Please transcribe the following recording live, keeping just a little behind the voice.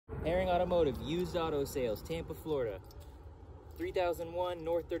Herring Automotive, used auto sales, Tampa, Florida. 3001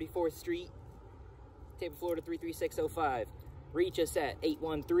 North 34th Street, Tampa, Florida 33605. Reach us at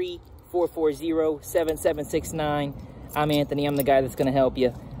 813-440-7769. I'm Anthony. I'm the guy that's going to help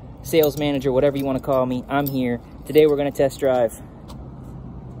you. Sales manager, whatever you want to call me. I'm here. Today we're going to test drive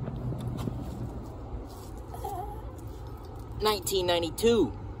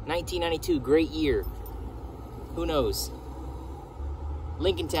 1992, great year. Who knows?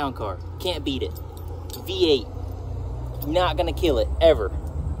 Lincoln Town Car, can't beat it. V8, not gonna kill it, ever.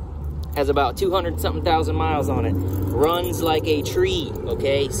 Has about 200-something thousand miles on it. Runs like a tree,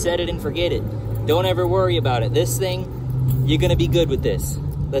 okay? Set it and forget it. Don't ever worry about it. This thing, you're gonna be good with this.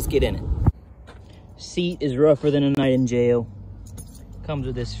 Let's get in it. Seat is rougher than a night in jail. Comes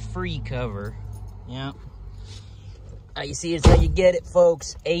with this free cover, yeah. How you see it's how you get it,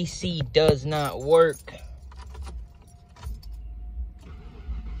 folks. AC does not work.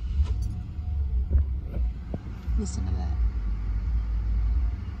 Listen to that.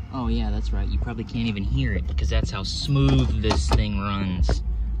 Oh yeah, that's right. You probably can't even hear it because that's how smooth this thing runs.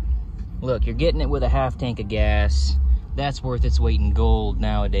 Look, you're getting it with a half tank of gas. That's worth its weight in gold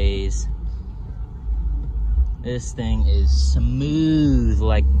nowadays. This thing is smooth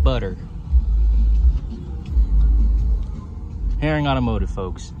like butter. Herring Automotive,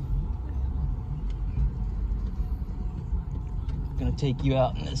 folks. Gonna take you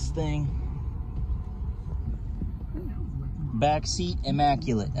out in this thing. Back seat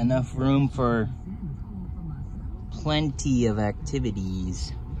immaculate, enough room for plenty of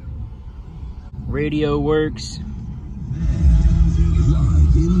activities. Radio works.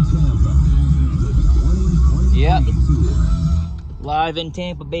 Yep. Live in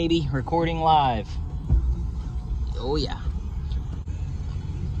Tampa, baby. Recording live. Oh yeah.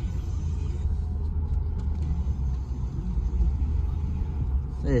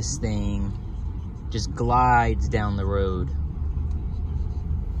 This thing just glides down the road.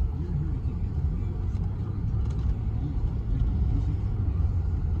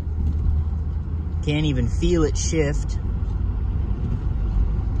 Can't even feel it shift.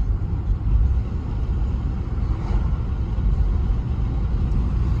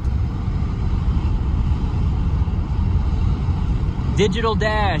 Digital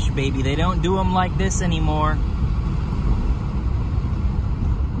dash, baby. They don't do them like this anymore.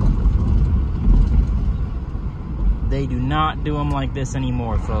 They do not do them like this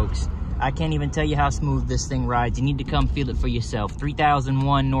anymore, folks. I can't even tell you how smooth this thing rides. You need to come feel it for yourself.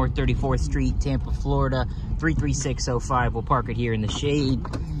 3001 North 34th Street, Tampa, Florida, 33605. We'll park it here in the shade.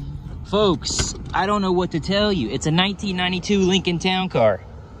 Folks, I don't know what to tell you. It's a 1992 Lincoln Town Car.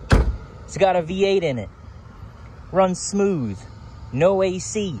 It's got a V8 in it. Runs smooth. No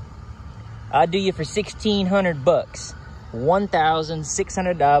AC. I'll do you for $1,600 bucks.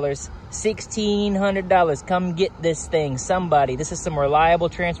 $1,600. $1,600. Come get this thing, somebody. This is some reliable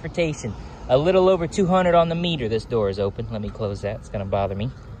transportation. A little over 200 on the meter. This door is open. Let me close that. It's gonna bother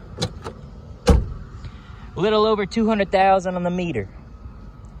me. A little over 200,000 on the meter.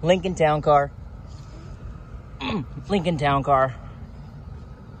 Lincoln Town Car. Lincoln Town Car.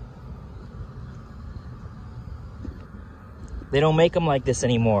 They don't make them like this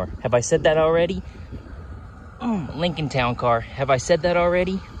anymore. Have I said that already? Lincoln Town Car. Have I said that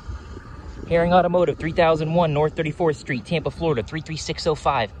already? Herring Automotive, 3001 North 34th Street, Tampa, Florida,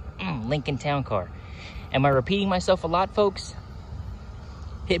 33605. Lincoln Town Car. Am I repeating myself a lot, folks?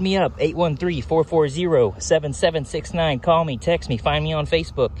 Hit me up, 813-440-7769. Call me, text me, find me on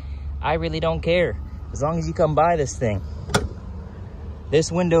Facebook. I really don't care, as long as you come buy this thing.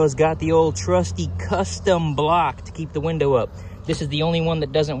 This window has got the old trusty custom block to keep the window up. This is the only one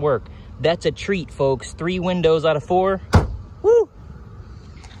that doesn't work. That's a treat, folks. 3 windows out of 4. Woo!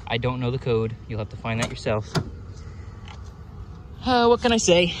 I don't know the code. You'll have to find that yourself. What can I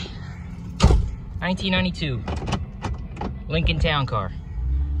say? 1992. Lincoln Town Car.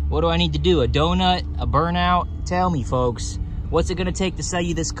 What do I need to do? A donut? A burnout? Tell me, folks. What's it gonna take to sell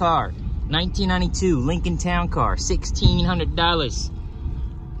you this car? 1992 Lincoln Town Car. $1,600.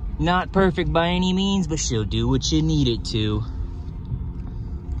 Not perfect by any means, but she'll do what you need it to.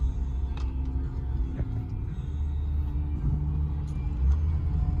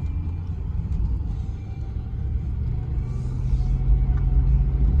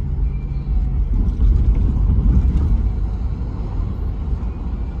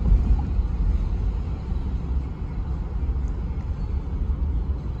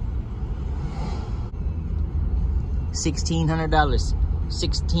 $1,600.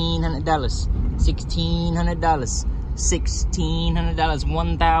 $1,600. $1,600.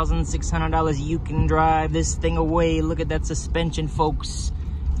 $1,600. $1,600. You can drive this thing away. Look at that suspension, folks.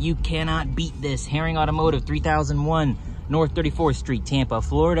 You cannot beat this. Herring Automotive, 3001 North 34th Street, Tampa,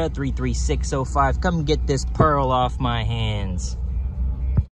 Florida, 33605. Come get this pearl off my hands.